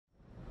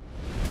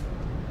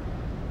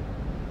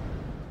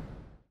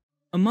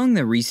Among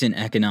the recent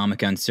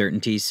economic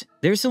uncertainties,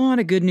 there's a lot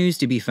of good news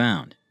to be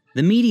found.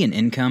 The median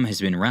income has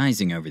been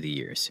rising over the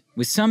years,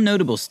 with some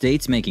notable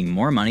states making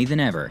more money than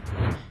ever.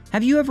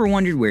 Have you ever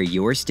wondered where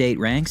your state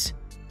ranks?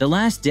 The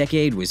last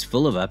decade was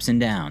full of ups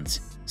and downs.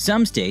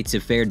 Some states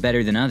have fared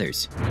better than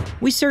others.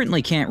 We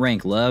certainly can't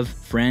rank love,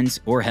 friends,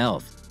 or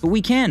health, but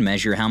we can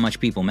measure how much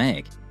people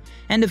make.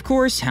 And of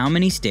course, how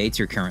many states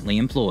are currently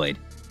employed.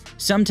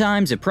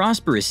 Sometimes a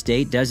prosperous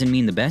state doesn't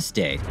mean the best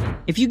state.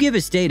 If you give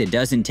a state a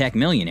dozen tech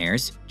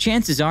millionaires,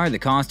 chances are the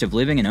cost of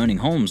living and owning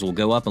homes will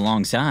go up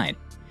alongside.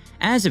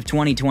 As of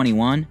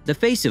 2021, the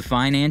face of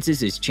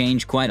finances has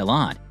changed quite a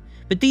lot.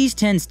 But these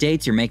 10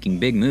 states are making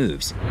big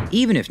moves,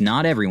 even if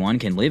not everyone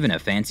can live in a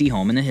fancy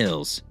home in the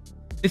hills.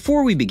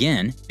 Before we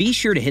begin, be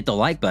sure to hit the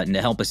like button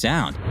to help us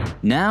out.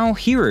 Now,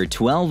 here are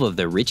 12 of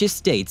the richest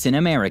states in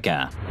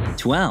America.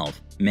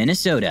 12.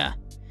 Minnesota.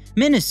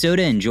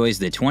 Minnesota enjoys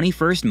the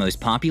 21st most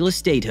populous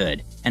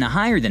statehood and a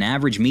higher than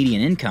average median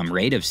income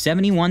rate of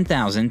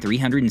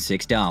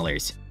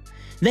 $71,306.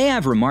 They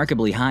have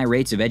remarkably high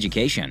rates of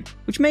education,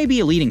 which may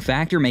be a leading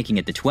factor making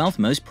it the 12th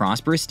most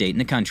prosperous state in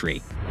the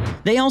country.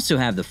 They also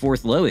have the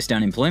 4th lowest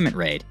unemployment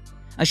rate.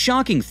 A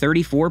shocking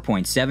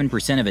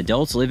 34.7% of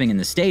adults living in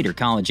the state are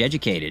college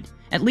educated,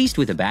 at least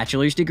with a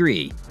bachelor's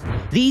degree.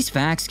 These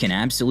facts can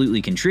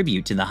absolutely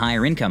contribute to the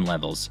higher income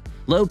levels.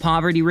 Low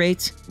poverty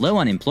rates, low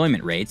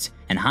unemployment rates,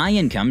 and high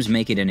incomes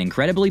make it an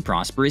incredibly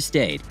prosperous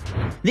state.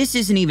 This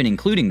isn't even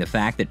including the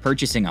fact that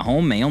purchasing a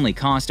home may only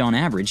cost on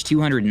average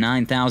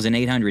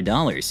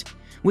 $209,800,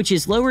 which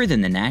is lower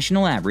than the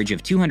national average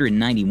of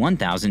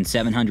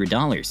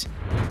 $291,700.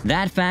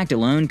 That fact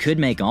alone could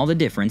make all the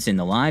difference in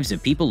the lives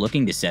of people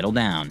looking to settle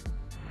down.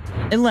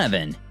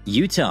 11.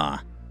 Utah.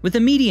 With a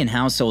median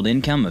household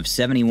income of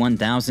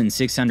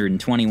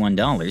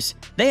 $71,621,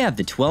 they have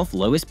the 12th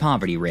lowest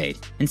poverty rate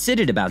and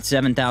sit at about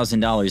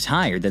 $7,000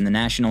 higher than the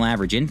national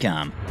average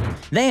income.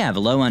 They have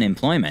low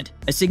unemployment,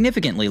 a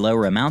significantly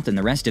lower amount than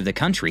the rest of the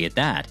country at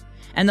that,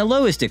 and the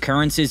lowest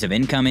occurrences of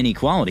income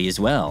inequality as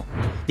well.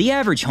 The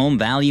average home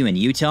value in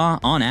Utah,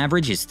 on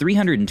average, is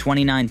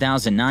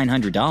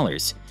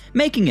 $329,900,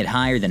 making it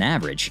higher than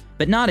average,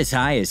 but not as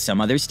high as some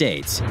other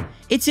states.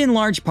 It's in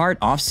large part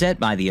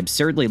offset by the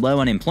absurdly low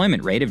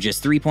unemployment rate of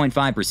just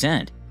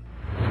 3.5%.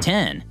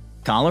 10.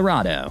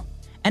 Colorado.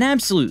 An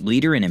absolute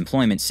leader in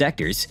employment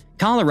sectors,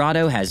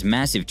 Colorado has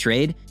massive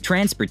trade,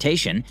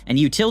 transportation, and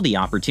utility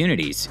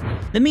opportunities.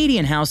 The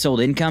median household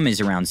income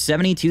is around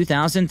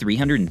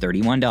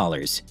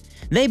 $72,331.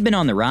 They've been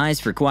on the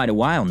rise for quite a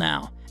while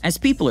now, as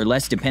people are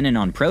less dependent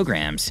on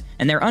programs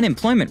and their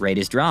unemployment rate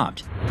has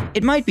dropped.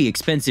 It might be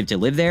expensive to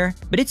live there,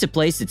 but it's a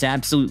place that's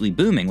absolutely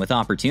booming with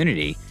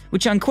opportunity,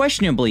 which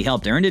unquestionably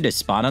helped earn it a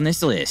spot on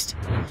this list.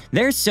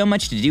 There's so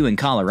much to do in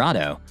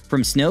Colorado,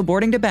 from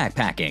snowboarding to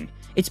backpacking.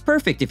 It's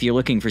perfect if you're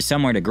looking for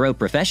somewhere to grow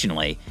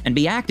professionally and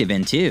be active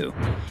in too.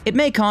 It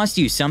may cost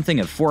you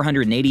something of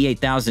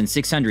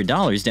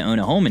 $488,600 to own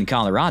a home in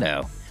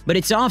Colorado, but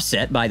it's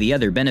offset by the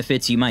other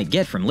benefits you might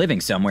get from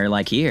living somewhere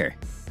like here.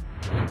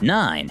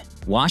 9.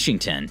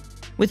 Washington.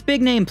 With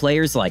big-name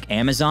players like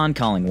Amazon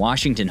calling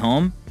Washington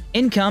home,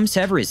 incomes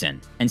have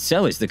risen, and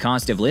so has the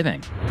cost of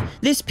living.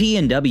 This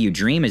P&W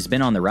dream has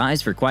been on the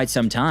rise for quite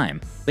some time,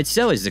 but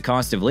so has the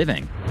cost of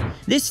living.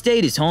 This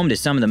state is home to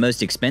some of the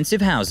most expensive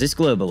houses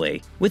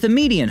globally, with a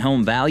median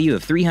home value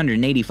of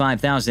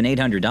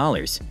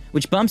 $385,800,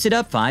 which bumps it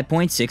up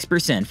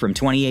 5.6% from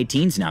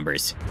 2018's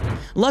numbers.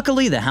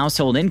 Luckily, the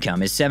household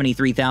income is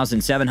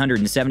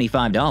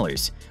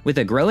 $73,775, with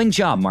a growing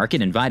job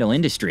market and vital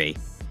industry.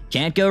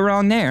 Can't go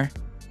wrong there.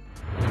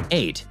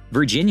 8.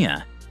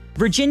 Virginia.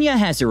 Virginia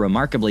has a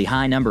remarkably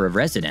high number of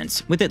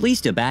residents with at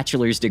least a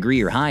bachelor's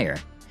degree or higher.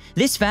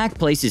 This fact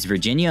places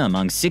Virginia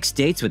among 6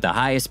 states with the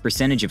highest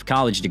percentage of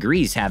college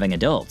degrees having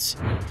adults.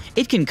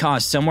 It can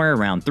cost somewhere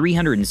around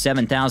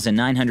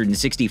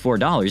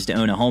 $307,964 to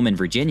own a home in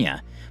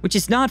Virginia, which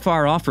is not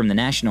far off from the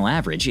national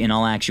average in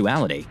all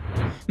actuality.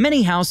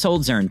 Many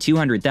households earn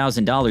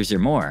 $200,000 or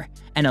more,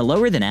 and a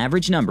lower than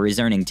average number is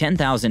earning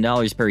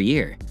 $10,000 per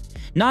year.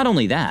 Not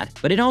only that,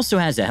 but it also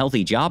has a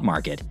healthy job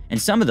market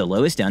and some of the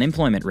lowest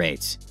unemployment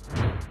rates.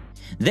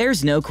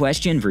 There's no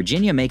question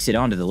Virginia makes it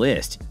onto the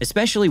list,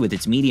 especially with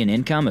its median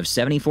income of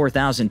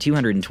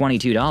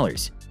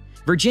 $74,222.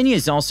 Virginia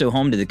is also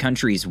home to the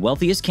country's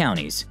wealthiest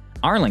counties,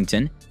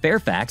 Arlington,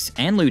 Fairfax,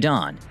 and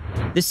Loudoun.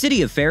 The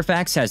city of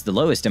Fairfax has the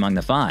lowest among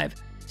the 5,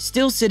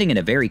 still sitting at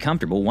a very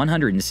comfortable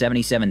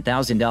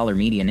 $177,000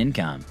 median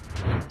income.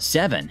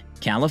 7.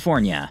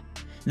 California.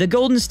 The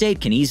Golden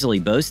State can easily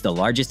boast the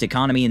largest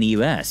economy in the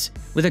US,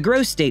 with a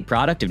gross state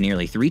product of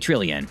nearly $3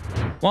 trillion.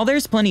 While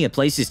there's plenty of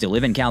places to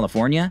live in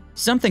California,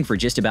 something for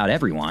just about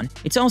everyone,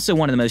 it's also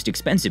one of the most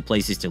expensive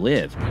places to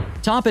live.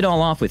 Top it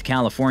all off with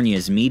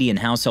California's median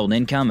household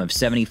income of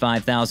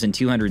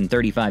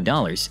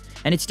 $75,235,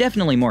 and it's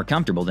definitely more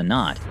comfortable than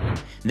not.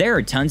 There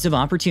are tons of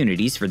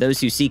opportunities for those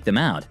who seek them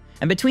out,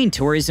 And between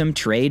tourism,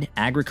 trade,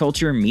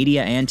 agriculture,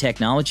 media, and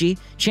technology,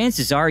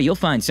 chances are you'll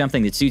find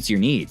something that suits your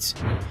needs.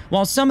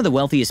 While some of the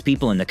wealthiest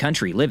people in the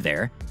country live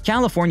there,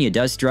 California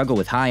does struggle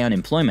with high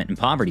unemployment and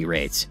poverty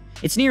rates.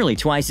 It's nearly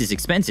twice as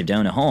expensive to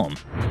own a home.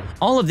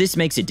 All of this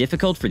makes it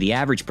difficult for the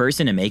average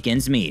person to make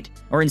ends meet,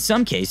 or in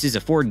some cases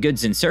afford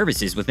goods and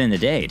services within the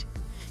date.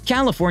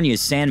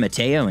 California's San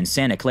Mateo and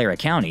Santa Clara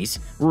counties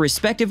were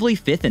respectively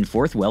 5th and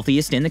 4th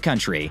wealthiest in the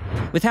country,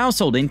 with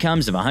household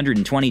incomes of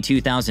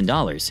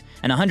 $122,000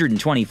 and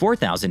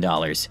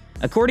 $124,000,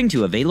 according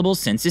to available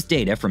census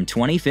data from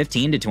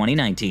 2015 to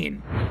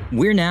 2019.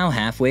 We're now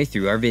halfway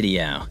through our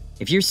video.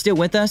 If you're still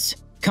with us,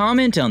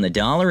 comment on the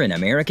dollar and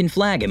American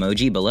flag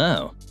emoji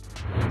below.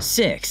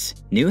 6.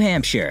 New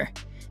Hampshire.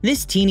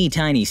 This teeny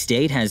tiny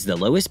state has the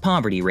lowest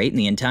poverty rate in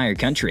the entire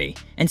country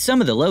and some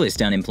of the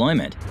lowest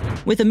unemployment.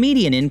 With a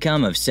median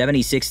income of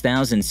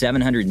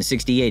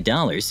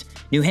 $76,768,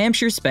 New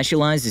Hampshire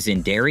specializes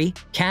in dairy,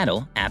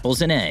 cattle,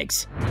 apples, and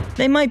eggs.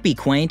 They might be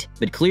quaint,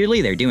 but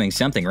clearly they're doing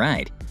something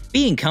right.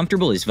 Being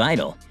comfortable is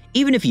vital,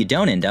 even if you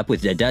don't end up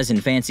with a dozen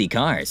fancy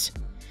cars.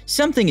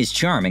 Something is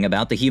charming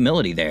about the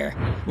humility there,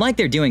 like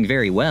they're doing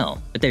very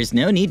well, but there's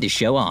no need to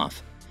show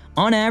off.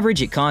 On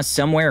average, it costs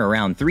somewhere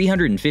around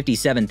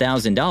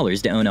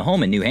 $357,000 to own a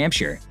home in New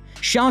Hampshire,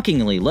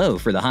 shockingly low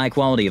for the high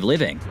quality of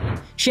living.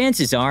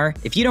 Chances are,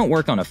 if you don't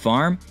work on a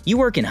farm, you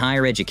work in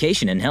higher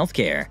education and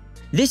healthcare.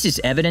 This is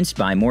evidenced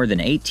by more than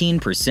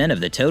 18% of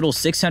the total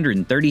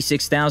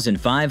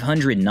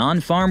 636,500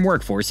 non-farm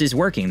workforces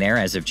working there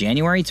as of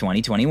January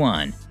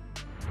 2021.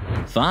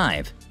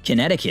 5.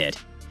 Connecticut.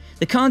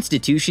 The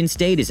Constitution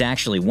state is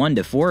actually 1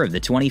 to 4 of the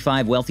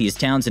 25 wealthiest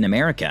towns in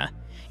America.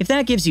 If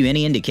that gives you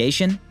any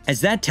indication, as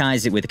that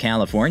ties it with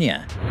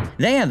California.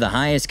 They have the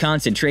highest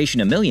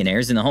concentration of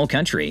millionaires in the whole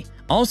country,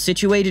 all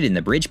situated in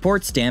the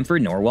Bridgeport,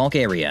 Stamford, Norwalk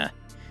area.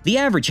 The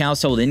average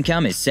household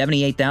income is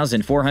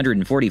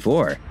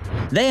 $78,444.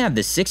 They have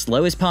the 6th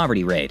lowest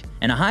poverty rate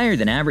and a higher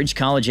than average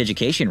college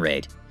education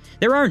rate.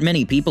 There aren't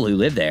many people who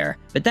live there,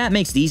 but that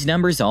makes these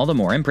numbers all the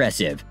more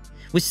impressive.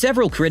 With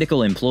several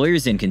critical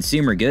employers in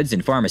consumer goods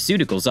and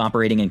pharmaceuticals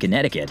operating in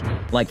Connecticut,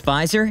 like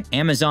Pfizer,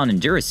 Amazon, and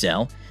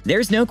Duracell,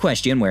 there's no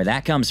question where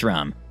that comes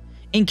from.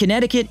 In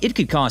Connecticut, it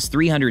could cost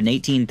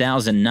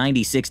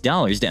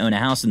 $318,096 to own a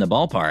house in the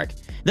ballpark,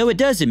 though it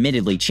does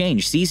admittedly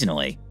change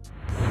seasonally.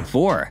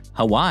 4.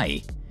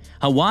 Hawaii.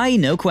 Hawaii,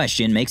 no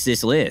question, makes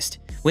this list,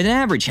 with an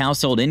average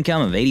household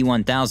income of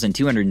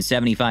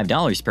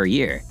 $81,275 per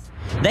year.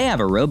 They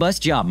have a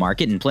robust job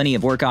market and plenty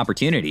of work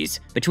opportunities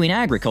between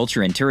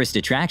agriculture and tourist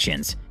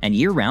attractions and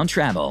year-round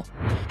travel.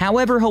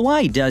 However,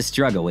 Hawaii does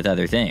struggle with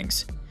other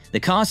things. The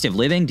cost of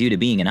living due to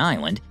being an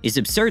island is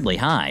absurdly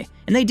high,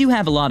 and they do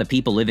have a lot of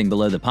people living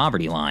below the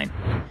poverty line.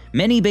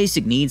 Many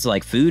basic needs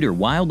like food are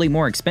wildly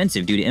more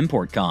expensive due to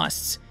import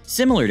costs,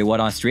 similar to what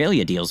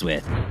Australia deals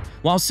with.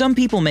 While some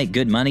people make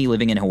good money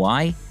living in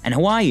Hawaii, and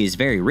Hawaii is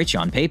very rich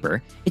on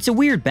paper, it's a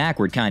weird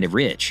backward kind of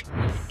rich.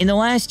 In the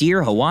last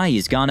year, Hawaii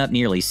has gone up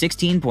nearly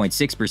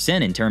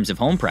 16.6% in terms of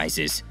home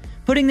prices,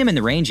 putting them in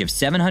the range of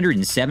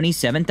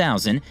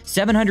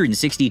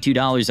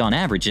 $777,762 on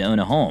average to own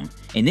a home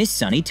in this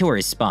sunny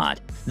tourist spot,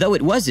 though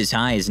it was as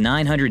high as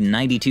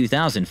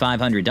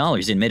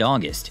 $992,500 in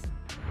mid-August.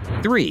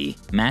 3.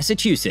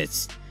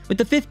 Massachusetts. With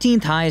the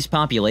 15th highest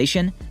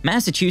population,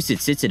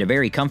 Massachusetts sits at a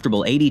very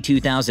comfortable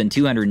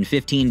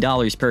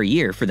 $82,215 per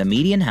year for the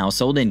median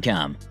household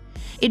income.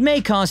 It may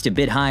cost a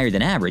bit higher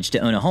than average to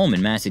own a home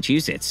in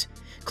Massachusetts,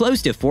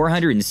 close to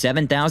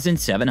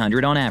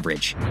 $407,700 on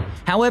average.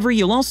 However,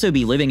 you'll also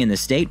be living in the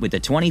state with the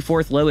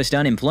 24th lowest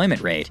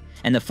unemployment rate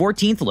and the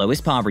 14th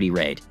lowest poverty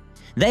rate.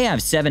 They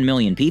have 7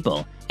 million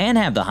people and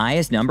have the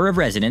highest number of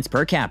residents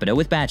per capita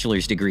with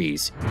bachelor's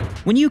degrees.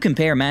 When you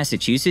compare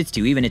Massachusetts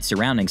to even its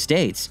surrounding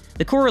states,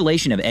 the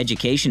correlation of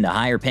education to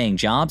higher paying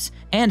jobs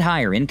and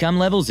higher income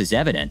levels is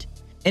evident.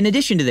 In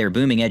addition to their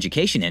booming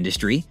education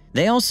industry,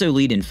 they also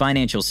lead in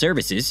financial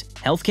services,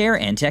 healthcare,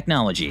 and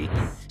technology.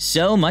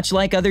 So, much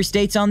like other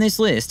states on this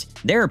list,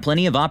 there are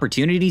plenty of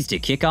opportunities to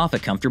kick off a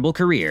comfortable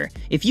career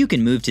if you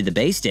can move to the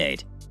Bay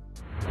State.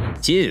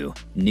 2.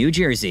 New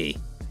Jersey.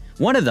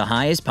 One of the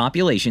highest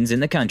populations in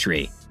the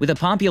country, with a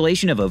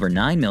population of over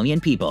 9 million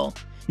people.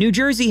 New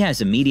Jersey has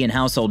a median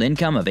household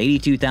income of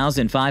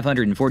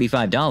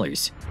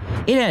 $82,545.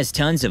 It has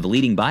tons of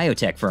leading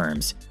biotech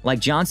firms, like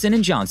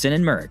Johnson & Johnson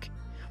and Merck.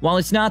 While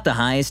it's not the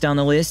highest on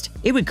the list,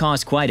 it would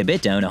cost quite a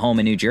bit to own a home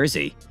in New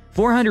Jersey,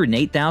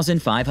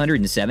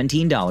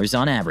 $408,517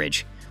 on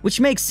average, which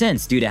makes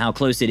sense due to how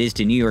close it is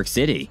to New York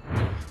City.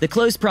 The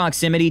close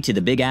proximity to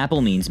the Big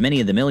Apple means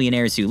many of the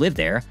millionaires who live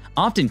there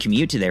often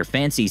commute to their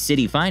fancy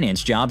city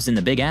finance jobs in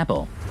the Big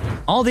Apple.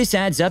 All this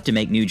adds up to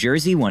make New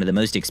Jersey one of the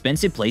most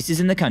expensive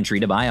places in the country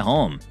to buy a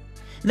home.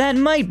 That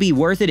might be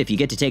worth it if you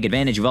get to take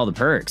advantage of all the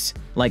perks,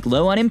 like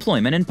low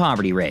unemployment and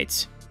poverty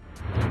rates.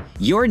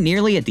 You're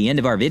nearly at the end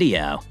of our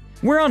video.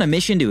 We're on a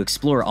mission to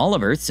explore all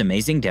of Earth's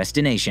amazing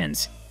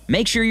destinations.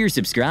 Make sure you're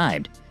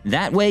subscribed.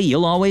 That way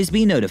you'll always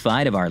be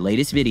notified of our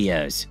latest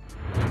videos.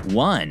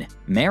 1.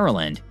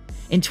 Maryland.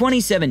 In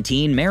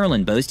 2017,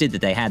 Maryland boasted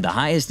that they had the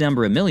highest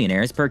number of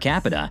millionaires per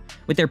capita,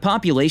 with their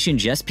population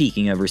just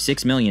peaking over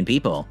 6 million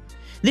people.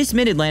 This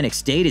mid-Atlantic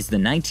state is the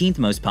 19th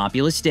most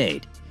populous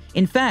state.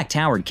 In fact,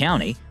 Howard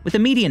County, with a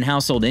median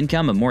household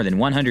income of more than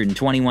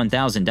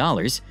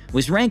 $121,000,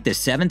 was ranked the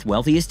 7th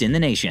wealthiest in the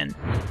nation.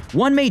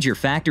 One major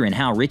factor in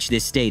how rich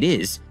this state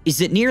is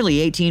that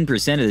nearly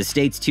 18% of the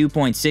state's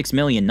 2.6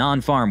 million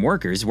non-farm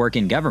workers work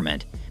in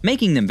government,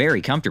 making them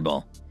very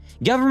comfortable.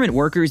 Government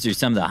workers are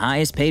some of the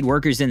highest paid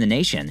workers in the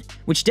nation,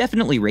 which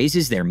definitely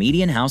raises their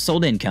median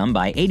household income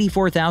by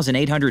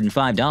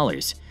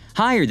 $84,805,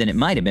 higher than it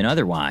might have been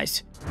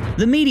otherwise.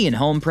 The median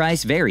home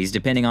price varies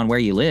depending on where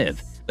you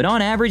live, but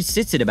on average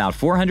sits at about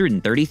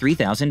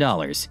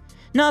 $433,000.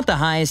 Not the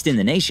highest in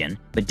the nation,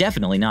 but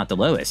definitely not the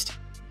lowest.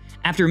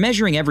 After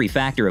measuring every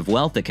factor of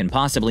wealth that can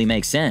possibly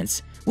make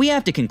sense, we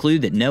have to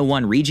conclude that no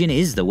one region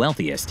is the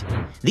wealthiest.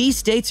 These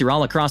states are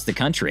all across the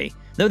country,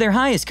 though their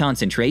highest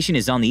concentration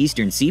is on the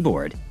eastern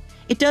seaboard.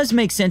 It does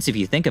make sense if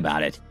you think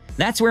about it.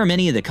 That's where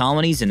many of the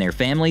colonies and their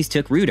families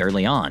took root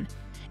early on.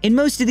 In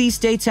most of these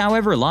states,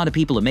 however, a lot of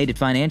people have made it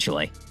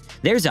financially.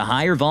 There's a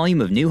higher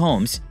volume of new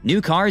homes,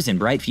 new cars, and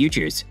bright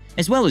futures,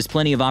 as well as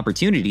plenty of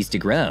opportunities to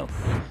grow.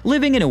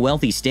 Living in a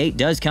wealthy state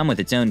does come with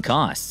its own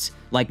costs,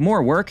 like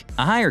more work,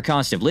 a higher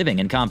cost of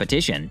living, and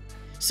competition.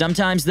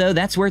 Sometimes, though,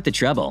 that's worth the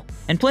trouble,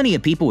 and plenty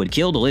of people would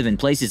kill to live in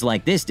places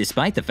like this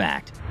despite the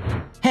fact.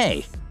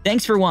 Hey,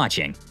 thanks for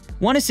watching.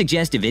 Want to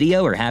suggest a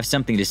video or have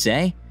something to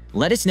say?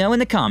 Let us know in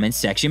the comments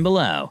section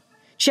below.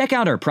 Check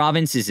out our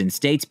provinces and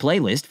states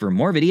playlist for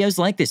more videos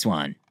like this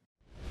one.